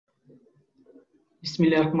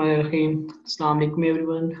Bismillahirrahmanirrahim. Assalamu alaikum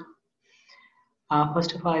everyone.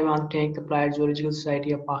 First of all, I want to thank the Applied Zoological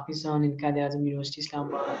Society of Pakistan and ICAZ-2020 University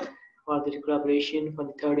Islamabad for the collaboration for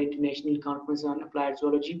the third International Conference on Applied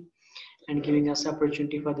Zoology and giving us the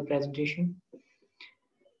opportunity for the presentation.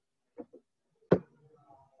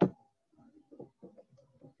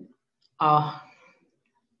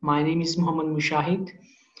 My name is Mushahid.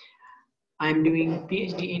 I am doing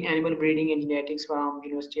PhD in animal breeding and genetics from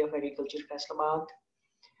University of Agriculture, Faisalabad.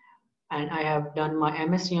 And I have done my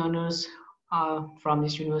MSc honors from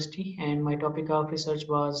this university, and my topic of research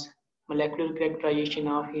was molecular characterization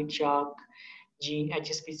of heat shock gene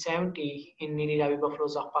HSP70 in nearly rabid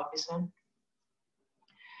buffaloes of Pakistan.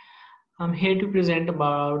 I'm here to present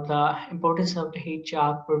about the importance of the heat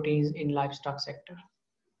shock proteins in livestock sector.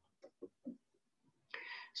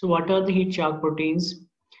 So what are the heat shock proteins?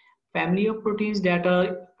 Family of proteins that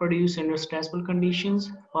are produced under stressful conditions.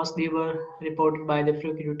 First, they were reported by the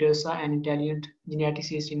Flukirutosa, an Italian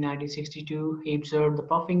geneticist in 1962. He observed the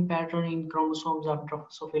puffing pattern in chromosomes of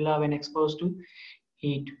Drosophila when exposed to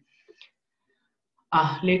heat.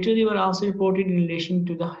 Later, they were also reported in relation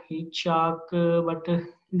to the heat shock, but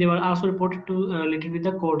they were also reported to related with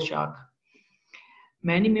the cold shock.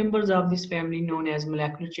 Many members of this family known as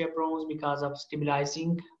molecular chaperons because of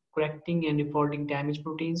stabilizing, correcting, and refolding damaged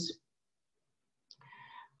proteins.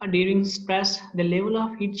 During stress, the level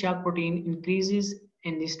of heat shock protein increases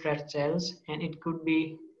in the stressed cells, and it could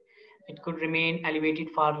remain elevated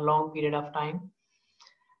for a long period of time.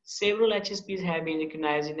 Several HSPs have been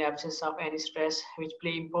recognized in the absence of any stress, which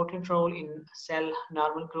play an important role in cell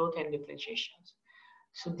normal growth and differentiation.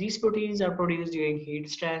 So these proteins are produced during heat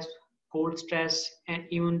stress, cold stress, and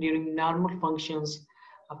even during normal functions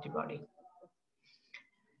of the body.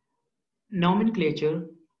 Nomenclature.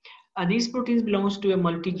 These proteins belong to a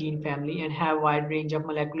multi-gene family and have a wide range of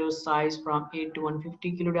molecular size from 8 to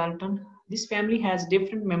 150 kilodalton. This family has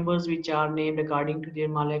different members which are named according to their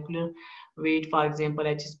molecular weight. For example,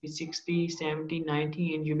 HSP 60, 70,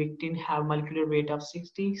 90 and ubiquitin have molecular weight of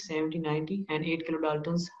 60, 70, 90 and 8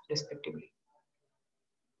 kilodaltons respectively.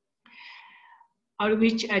 Out of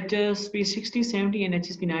which HSP 60, 70 and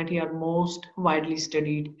HSP 90 are most widely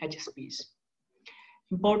studied HSPs.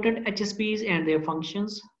 Important HSPs and their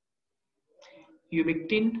functions.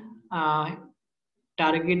 Ubiquitin,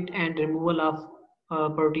 target and removal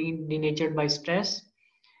of protein denatured by stress.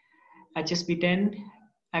 HSP10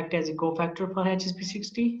 act as a cofactor for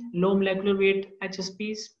HSP60. Low molecular weight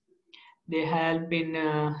HSPs. They help in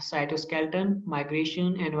cytoskeleton,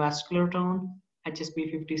 migration, and vascular tone.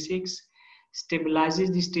 HSP56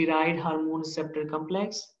 stabilizes the steroid hormone receptor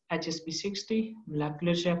complex. HSP60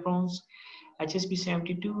 molecular chaperones.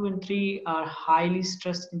 HSP72 and 3 are highly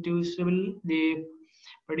stress inducible. They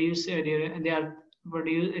are produced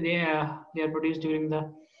during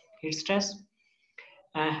the heat stress.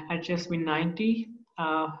 HSP90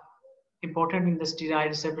 important in the steroid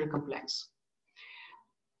receptor complex.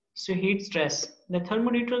 So heat stress. The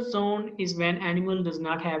thermoneutral zone is when animal does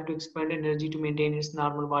not have to expend energy to maintain its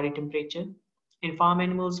normal body temperature. In farm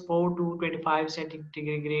animals, 4 to 25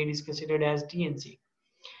 centigrade is considered as TNC.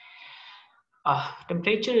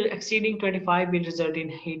 Temperature exceeding 25 will result in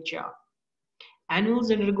heat shock.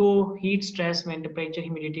 Animals undergo heat stress when temperature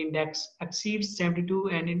humidity index exceeds 72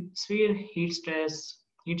 and in severe heat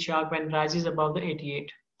shock when rises above the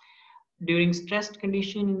 88. During stressed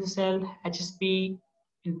condition in the cell, HSP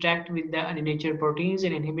interact with the denatured proteins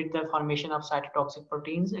and inhibit the formation of cytotoxic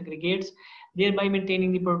proteins aggregates, thereby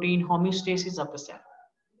maintaining the protein homeostasis of the cell.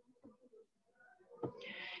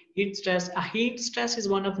 Heat stress. Heat stress is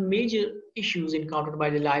one of the major issues encountered by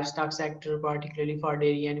the livestock sector, particularly for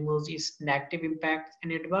dairy animals. Its negative impacts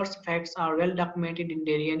and adverse effects are well documented in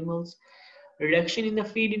dairy animals. Reduction in the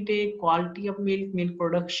feed intake, quality of milk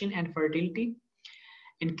production, and fertility.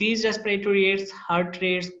 Increased respiratory rates, heart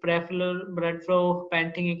rates, peripheral blood flow,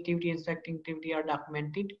 panting activity, and sweating activity are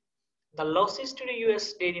documented. The losses to the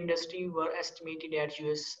US dairy industry were estimated at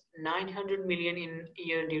US 900 million in a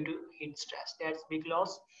year due to heat stress. That's big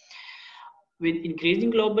loss. With increasing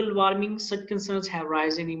global warming, such concerns have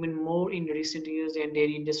risen even more in recent years, and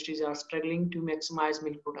dairy industries are struggling to maximize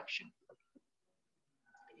milk production.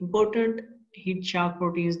 Important heat shock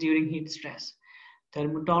proteins during heat stress.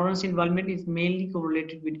 Thermotolerance involvement is mainly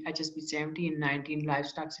correlated with HSP70 in 19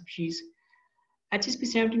 livestock species.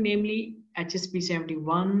 HSP70, namely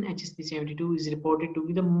HSP71, HSP72 is reported to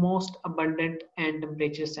be the most abundant and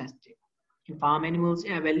temperature sensitive. In farm animals,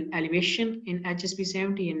 elevation in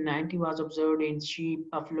HSP70 and 90 was observed in sheep,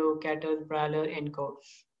 buffalo, cattle, broiler, and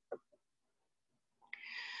goats.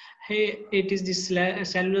 Here it is the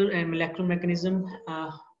cellular and molecular mechanism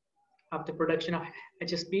of the production of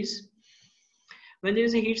HSPs. When there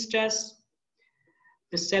is a heat stress,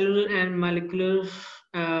 the cellular and molecular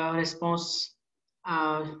response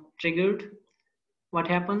are triggered. What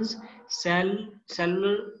happens?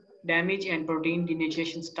 Cellular damage and protein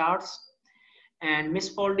denaturation starts, and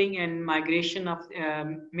misfolding and migration of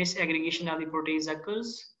misaggregation of the proteins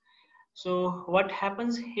occurs. So what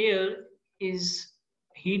happens here is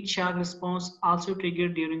heat shock response also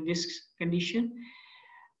triggered during this condition,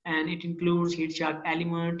 and it includes heat shock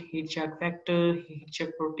element, heat shock factor, heat shock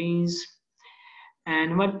proteins.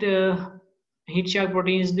 And what heat shock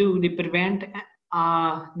proteins do, they prevent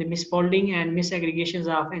the misfolding and misaggregations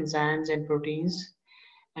of enzymes and proteins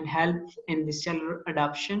and help in the cellular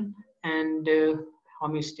adaptation and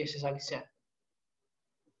homeostasis of the cell.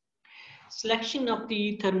 Selection of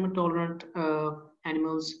the thermotolerant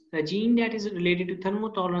animals. The gene that is related to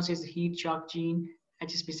thermotolerance is the heat shock gene,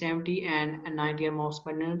 HSP70 and 90 are most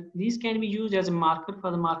abundant. These can be used as a marker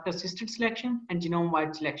for the marker-assisted selection and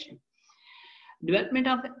genome-wide selection. Development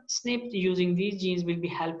of SNPs using these genes will be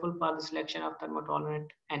helpful for the selection of thermotolerant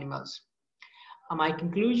animals. My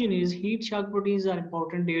conclusion is heat shock proteins are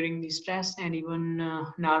important during the stress and even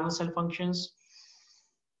normal cell functions.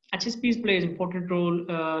 HSPs play an important role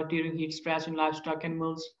during heat stress in livestock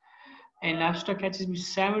animals. In livestock,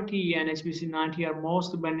 HSP70 and HSP90 are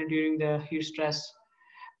most abundant during the heat stress.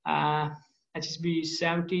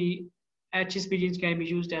 HSP70, HSP genes can be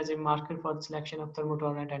used as a marker for the selection of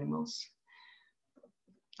thermotolerant animals.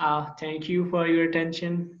 Thank you for your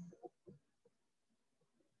attention.